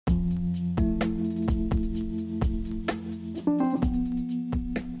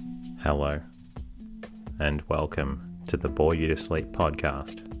Hello, and welcome to the Bore You to Sleep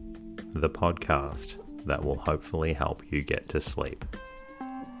podcast, the podcast that will hopefully help you get to sleep.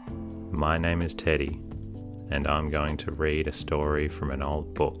 My name is Teddy, and I'm going to read a story from an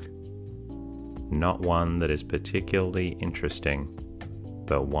old book. Not one that is particularly interesting,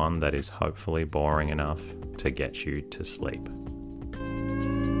 but one that is hopefully boring enough to get you to sleep.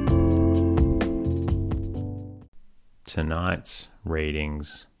 Tonight's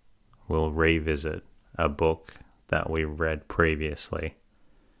readings will revisit a book that we read previously.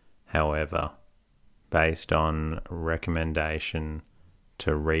 However, based on recommendation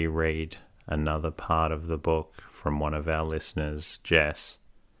to reread another part of the book from one of our listeners, Jess,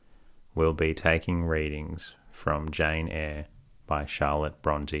 we'll be taking readings from Jane Eyre by Charlotte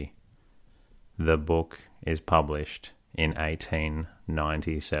Bronte. The book is published in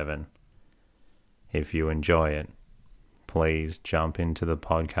 1897. If you enjoy it, please jump into the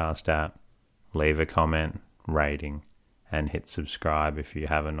podcast app, leave a comment, rating, and hit subscribe if you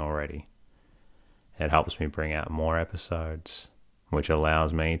haven't already. It helps me bring out more episodes, which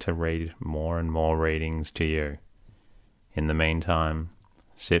allows me to read more and more readings to you. In the meantime,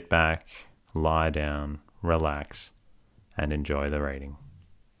 sit back, lie down, relax, and enjoy the reading.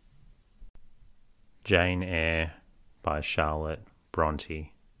 Jane Eyre by Charlotte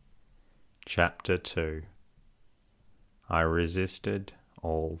Bronte. Chapter 2. I resisted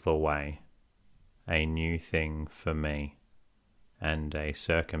all the way, a new thing for me, and a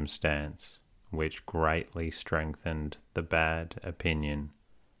circumstance which greatly strengthened the bad opinion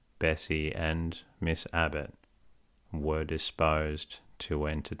Bessie and Miss Abbot were disposed to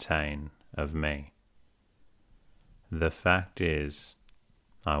entertain of me. The fact is,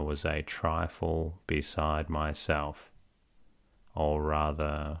 I was a trifle beside myself, or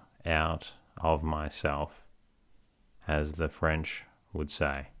rather out of myself, as the French would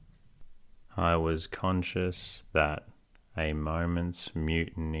say. I was conscious that a moment's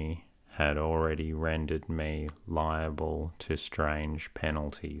mutiny had already rendered me liable to strange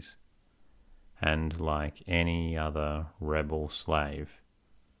penalties, and like any other rebel slave,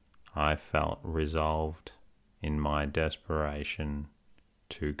 I felt resolved in my desperation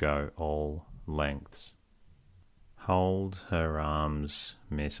to go all lengths. Hold her arms,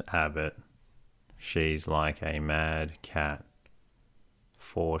 Miss Abbot. She's like a mad cat.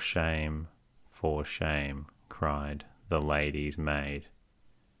 For shame, cried the lady's maid.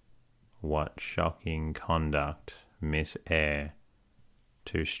 What shocking conduct, Miss Eyre,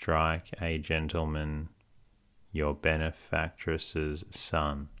 to strike a gentleman, your benefactress's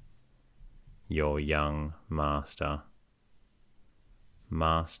son, your young master.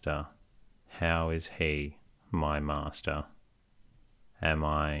 Master, how is he, my master? Am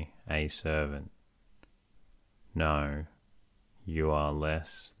I a servant? No, you are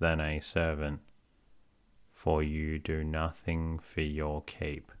less than a servant, for you do nothing for your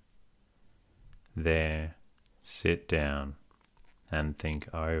keep. There, sit down and think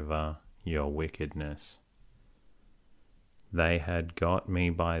over your wickedness. They had got me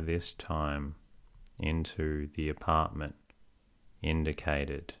by this time into the apartment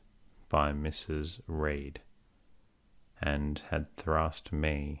indicated by Mrs. Reed, and had thrust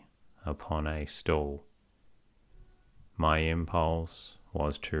me upon a stool. My impulse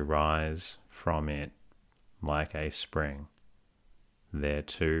was to rise from it like a spring. Their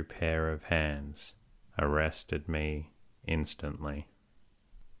two pair of hands arrested me instantly.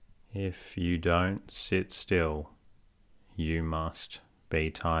 If you don't sit still, you must be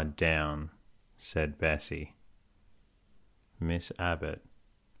tied down, said Bessie. Miss Abbot,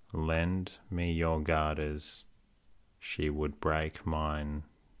 lend me your garters. She would break mine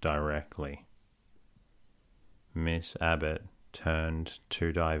directly. Miss Abbot turned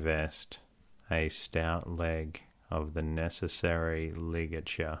to divest a stout leg of the necessary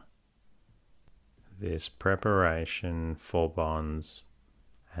ligature. This preparation for bonds,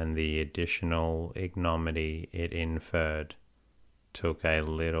 and the additional ignominy it inferred, took a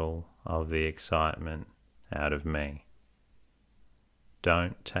little of the excitement out of me.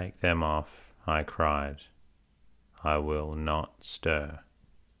 Don't take them off, I cried. I will not stir.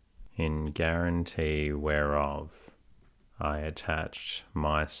 In guarantee whereof, I attached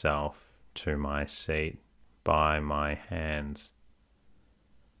myself to my seat by my hands.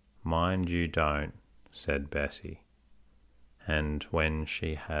 Mind you don't, said Bessie, and when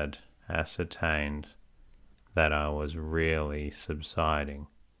she had ascertained that I was really subsiding,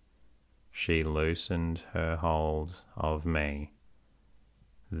 she loosened her hold of me.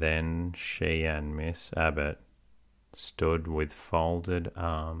 Then she and Miss Abbot stood with folded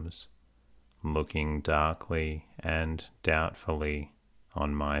arms, looking darkly and doubtfully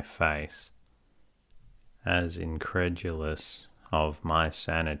on my face, as incredulous of my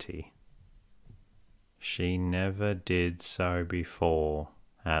sanity. She never did so before,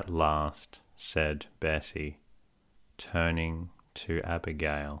 at last, said Bessie, turning to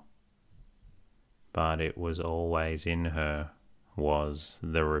Abigail. But it was always in her, was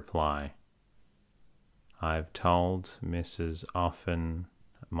the reply. I've told Mrs. often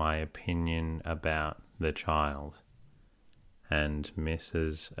my opinion about the child, and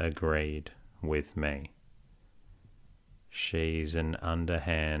Mrs. agreed with me. She's an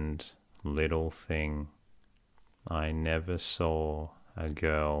underhand little thing. I never saw a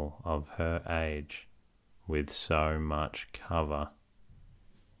girl of her age with so much cover.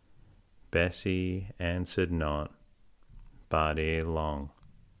 Bessie answered not, but ere long,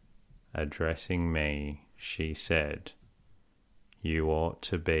 addressing me, she said, You ought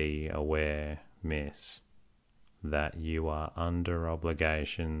to be aware, miss, that you are under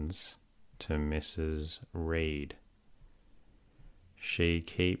obligations to Mrs. Reed. She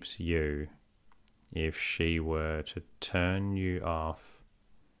keeps you. If she were to turn you off,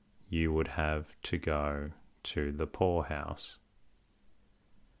 you would have to go to the poorhouse.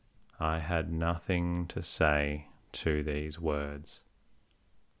 I had nothing to say to these words.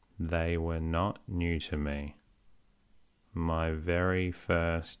 They were not new to me. My very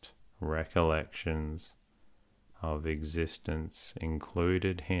first recollections of existence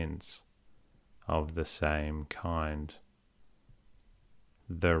included hints of the same kind.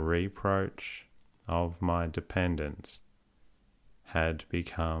 The reproach of my dependence had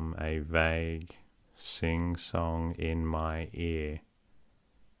become a vague sing-song in my ear,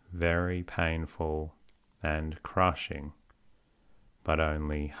 very painful and crushing, but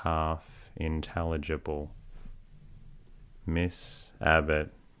only half intelligible. Miss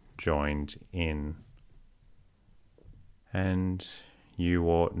Abbott joined in. And you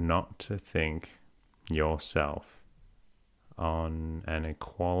ought not to think yourself on an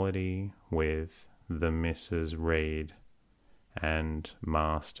equality with the Mrs. Reed and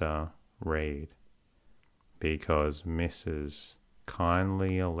Master Reed, because Mrs.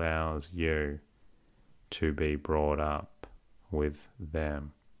 kindly allows you to be brought up with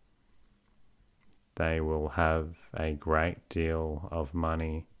them. They will have a great deal of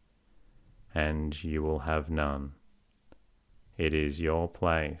money, and you will have none. It is your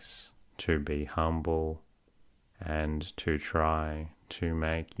place to be humble and to try to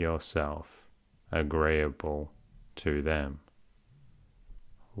make yourself agreeable to them.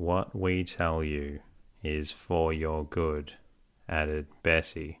 What we tell you is for your good, added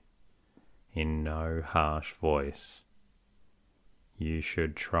Bessie, in no harsh voice. You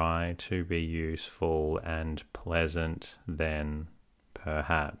should try to be useful and pleasant, then,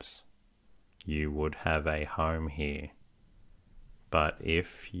 perhaps, you would have a home here. But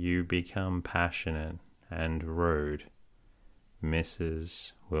if you become passionate and rude,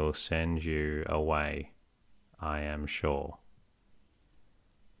 Mrs. will send you away, I am sure.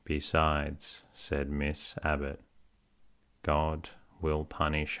 Besides, said Miss Abbott, God will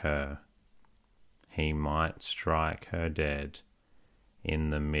punish her. He might strike her dead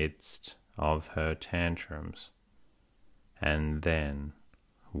in the midst of her tantrums, and then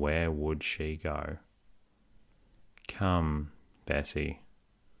where would she go? Come, Bessie,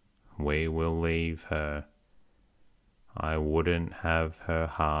 we will leave her. I wouldn't have her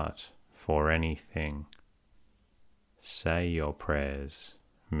heart for anything. Say your prayers,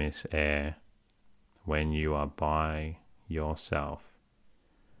 Miss Eyre, when you are by yourself,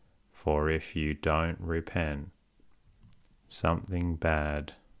 for if you don't repent, something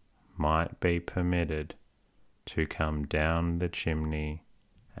bad might be permitted to come down the chimney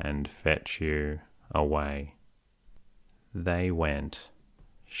and fetch you away. They went,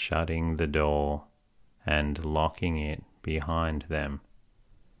 shutting the door and locking it behind them.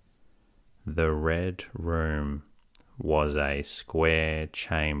 The Red Room was a square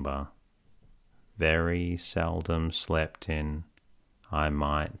chamber, very seldom slept in, I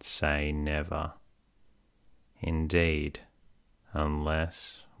might say never. Indeed,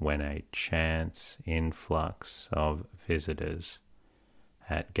 unless when a chance influx of visitors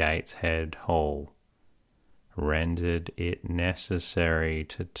at Gateshead Hall rendered it necessary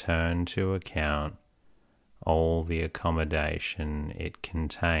to turn to account all the accommodation it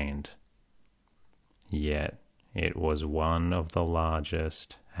contained. Yet it was one of the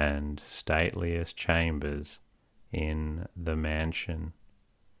largest and stateliest chambers in the mansion.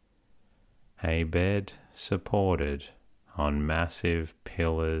 A bed supported on massive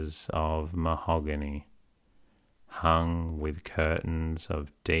pillars of mahogany, hung with curtains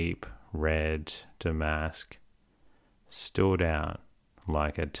of deep red damask, stood out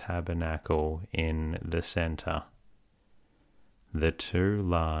like a tabernacle in the centre. The two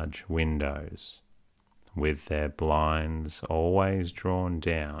large windows, with their blinds always drawn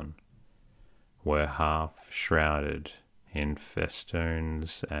down, were half shrouded in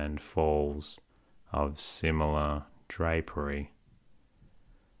festoons and falls of similar drapery.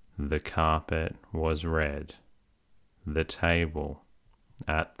 The carpet was red. The table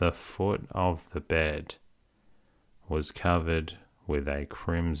at the foot of the bed was covered with a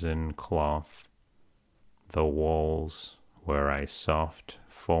crimson cloth. The walls were a soft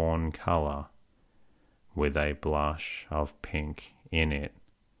fawn colour with a blush of pink in it.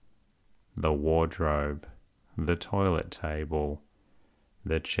 The wardrobe, the toilet table,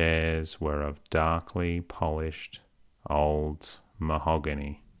 the chairs were of darkly polished old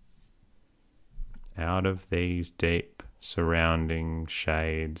mahogany. Out of these deep surrounding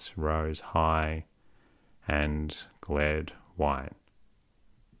shades rose high and glared white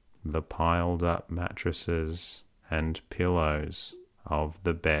the piled up mattresses and pillows of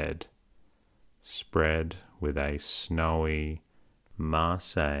the bed, spread with a snowy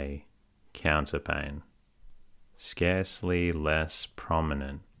Marseille counterpane. Scarcely less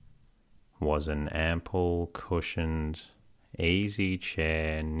prominent was an ample cushioned easy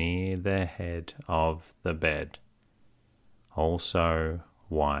chair near the head of the bed, also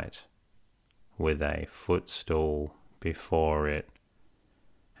white, with a footstool before it,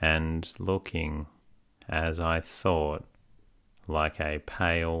 and looking, as I thought, like a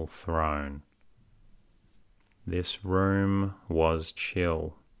pale throne. This room was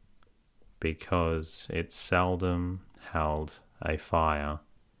chill, because it seldom held a fire.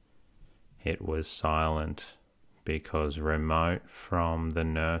 It was silent, because remote from the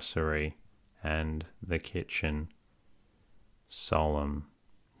nursery and the kitchen. Solemn,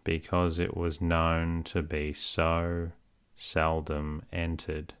 because it was known to be so seldom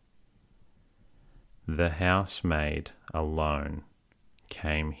entered. The housemaid alone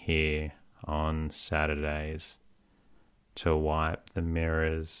came here on Saturdays to wipe the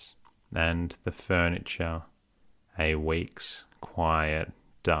mirrors and the furniture a week's quiet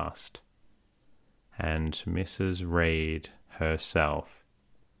dust, and Mrs. Reed herself,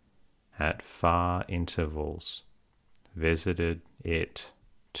 at far intervals, visited it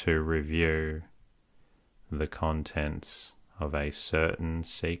to review the contents of a certain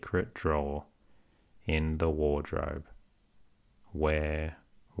secret drawer in the wardrobe, where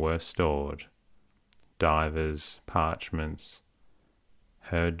were stored divers parchments,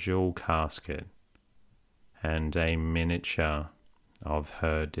 her jewel casket, and a miniature of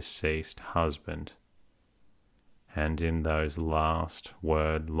her deceased husband. And in those last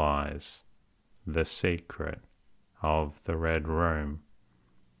word lies the secret of the Red Room,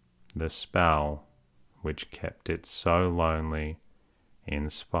 the spell which kept it so lonely in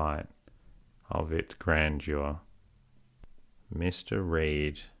spite of its grandeur. Mr.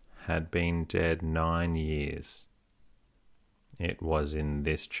 Reed had been dead 9 years. It was in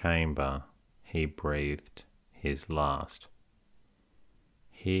this chamber he breathed his last.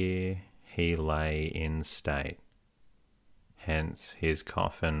 Here he lay in state. Hence his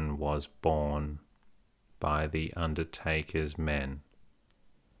coffin was borne by the undertaker's men,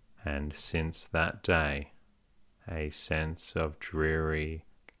 and since that day a sense of dreary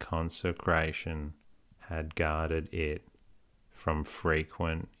consecration had guarded it from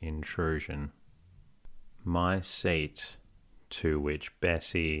frequent intrusion. My seat, to which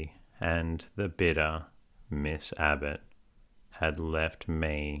Bessie and the bitter Miss Abbott had left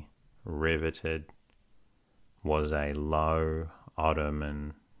me riveted, was a low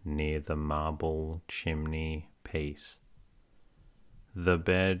ottoman near the marble chimney piece. The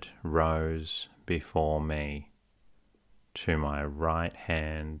bed rose before me. To my right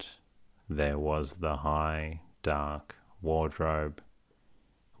hand there was the high, dark wardrobe,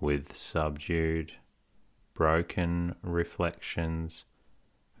 with subdued, broken reflections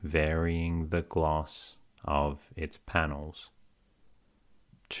varying the gloss of its panels.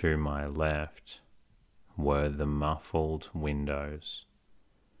 To my left were the muffled windows,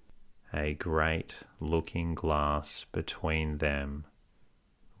 a great looking glass between them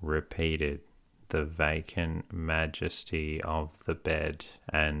repeated the vacant majesty of the bed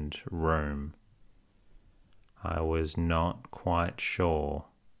and room. I was not quite sure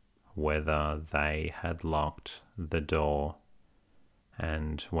whether they had locked the door,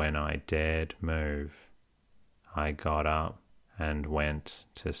 and when I dared move, I got up and went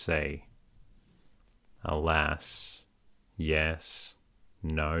to see. Alas, yes,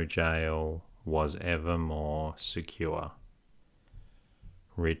 no jail was ever more secure.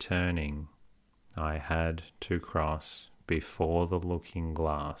 Returning, I had to cross before the looking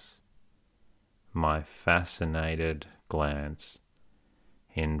glass. My fascinated glance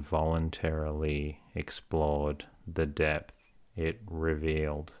involuntarily explored the depth it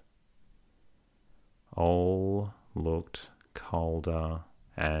revealed. All looked colder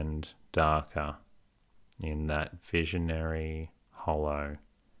and darker in that visionary hollow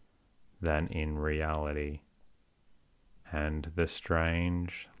than in reality, and the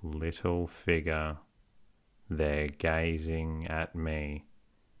strange little figure there gazing at me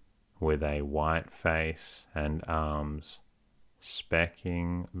with a white face and arms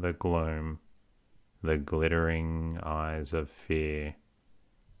specking the gloom, the glittering eyes of fear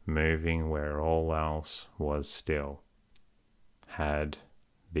moving where all else was still, had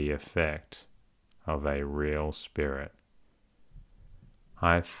the effect of a real spirit.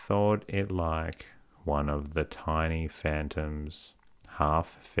 I thought it like one of the tiny phantoms, half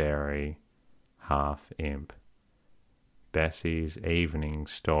fairy, half imp, Bessie's evening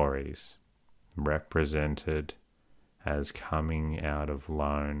stories, represented as coming out of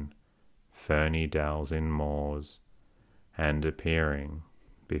lone, ferny dells in moors, and appearing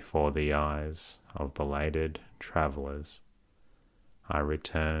before the eyes of belated travellers. I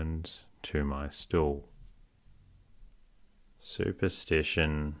returned to my stool.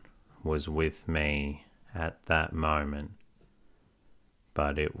 Superstition was with me at that moment,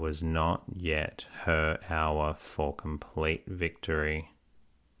 but it was not yet her hour for complete victory.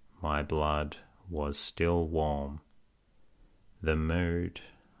 My blood was still warm. The mood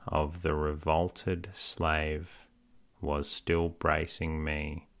of the revolted slave was still bracing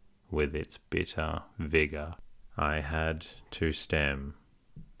me with its bitter vigour. I had to stem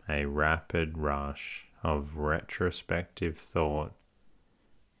a rapid rush of retrospective thought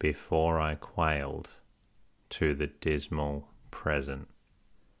before I quailed to the dismal present.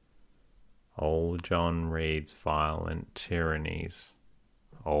 All John Reed's violent tyrannies,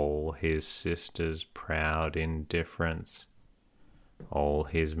 all his sister's proud indifference, all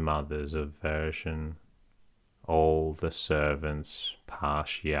his mother's aversion, all the servants'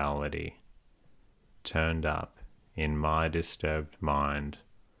 partiality, turned up in my disturbed mind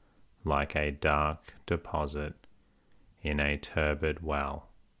like a dark deposit in a turbid well.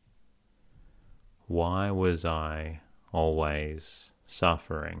 Why was I always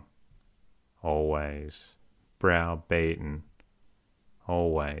suffering, always browbeaten,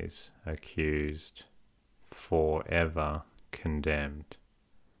 always accused, forever condemned?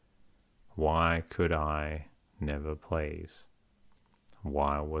 Why could I never please?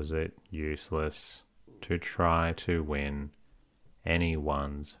 Why was it useless to try to win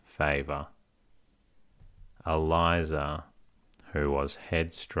anyone's favour? Eliza, who was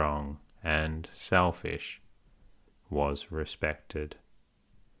headstrong and selfish, was respected.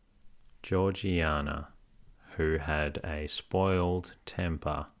 Georgiana, who had a spoiled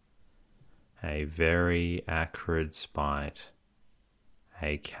temper, a very acrid spite,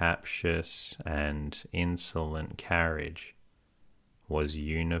 a captious and insolent carriage, was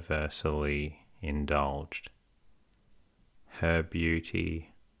universally indulged. Her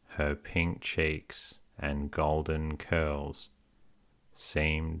beauty, her pink cheeks and golden curls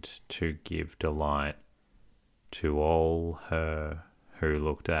seemed to give delight to all her who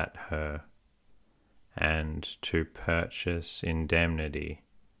looked at her, and to purchase indemnity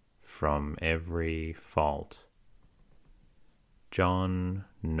from every fault. John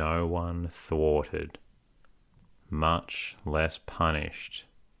no one thwarted, much less punished,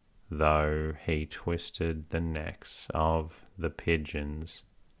 though he twisted the necks of the pigeons,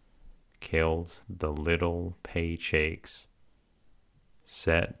 killed the little pea cheeks,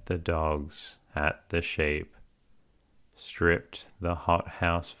 set the dogs at the sheep, stripped the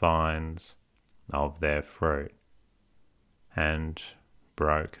hothouse vines of their fruit, and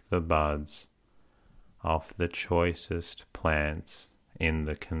broke the buds off the choicest plants in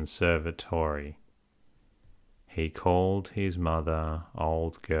the conservatory. He called his mother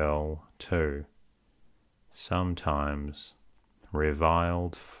old girl too, sometimes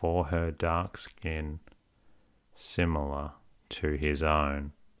reviled for her dark skin, similar to his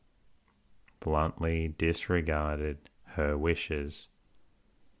own, bluntly disregarded her wishes,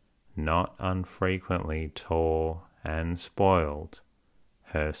 not unfrequently tore and spoiled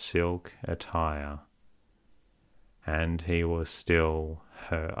her silk attire, and he was still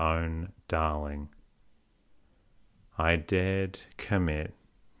her own darling. I dared commit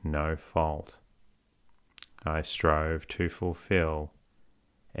no fault. I strove to fulfill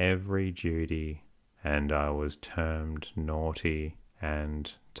every duty, and I was termed naughty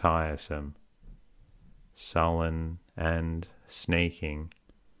and tiresome, sullen and sneaking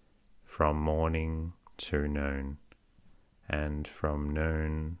from morning to noon. and from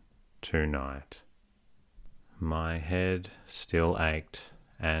noon to night. My head still ached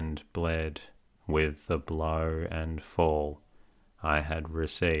and bled with the blow and fall I had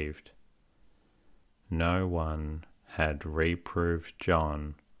received. No one had reproved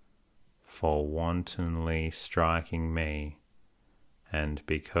John for wantonly striking me, and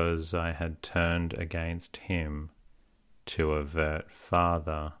because I had turned against him to avert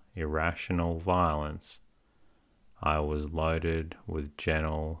farther irrational violence, I was loaded with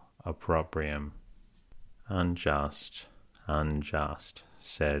gentle opprobrium. Unjust, unjust,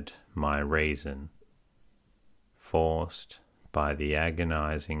 said my reason, forced by the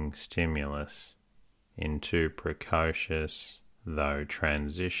agonizing stimulus into precocious though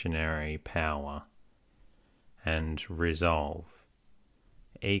transitionary power and resolve,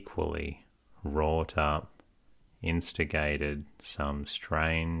 equally wrought up, instigated some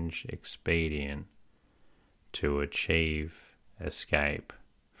strange expedient to achieve escape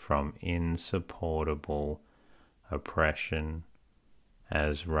from insupportable oppression,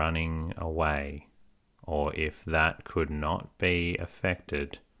 as running away, or if that could not be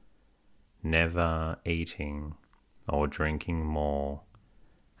effected, never eating or drinking more,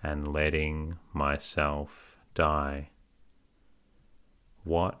 and letting myself die.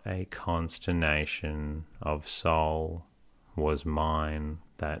 What a consternation of soul was mine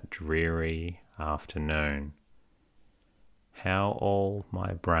that dreary afternoon! How all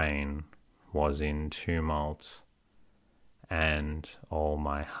my brain was in tumult, and all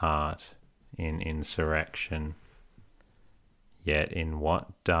my heart in insurrection. Yet in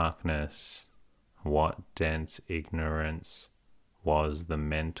what darkness, what dense ignorance was the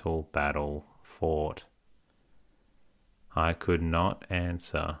mental battle fought! I could not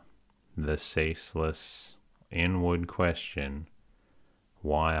answer the ceaseless inward question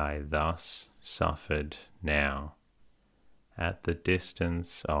why I thus suffered now, at the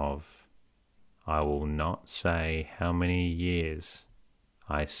distance of, I will not say how many years.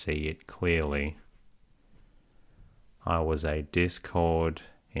 I see it clearly. I was a discord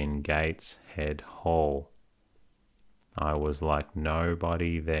in Gateshead Hall. I was like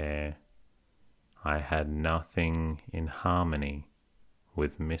nobody there. I had nothing in harmony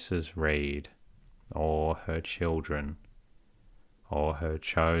with Mrs. Reed or her children or her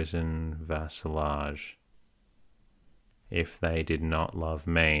chosen vassalage. If they did not love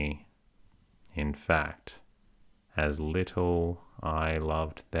me, in fact, as little I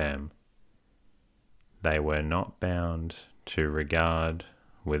loved them, they were not bound to regard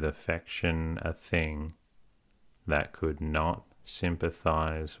with affection a thing that could not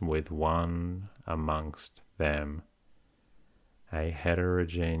sympathize with one amongst them, a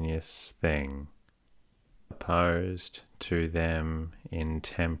heterogeneous thing, opposed to them in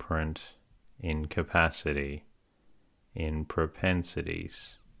temperament, in capacity, in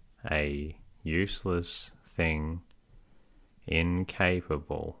propensities, a useless thing,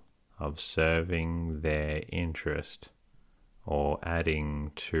 incapable of serving their interest or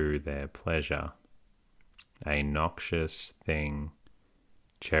adding to their pleasure, a noxious thing,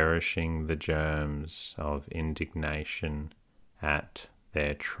 cherishing the germs of indignation at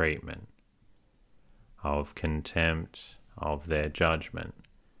their treatment, of contempt of their judgment.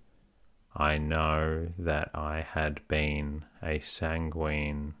 I know that I had been a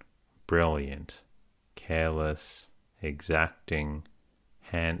sanguine, brilliant, careless, exacting,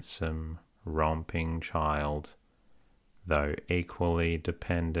 handsome, romping child, though equally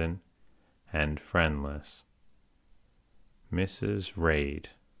dependent and friendless. Mrs. Reed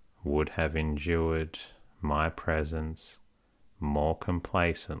would have endured my presence more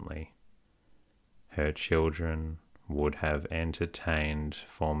complacently. Her children would have entertained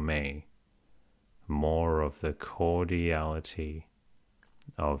for me more of the cordiality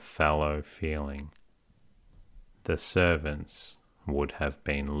of fellow feeling. The servants would have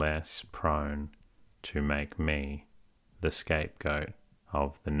been less prone to make me the scapegoat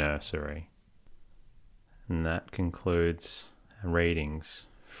of the nursery. And that concludes readings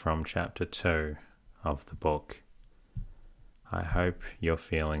from chapter 2 of the book. I hope you're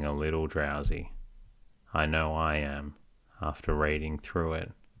feeling a little drowsy. I know I am after reading through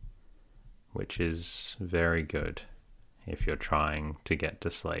it, which is very good if you're trying to get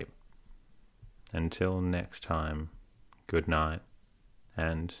to sleep. Until next time, good night,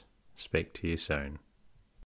 and speak to you soon.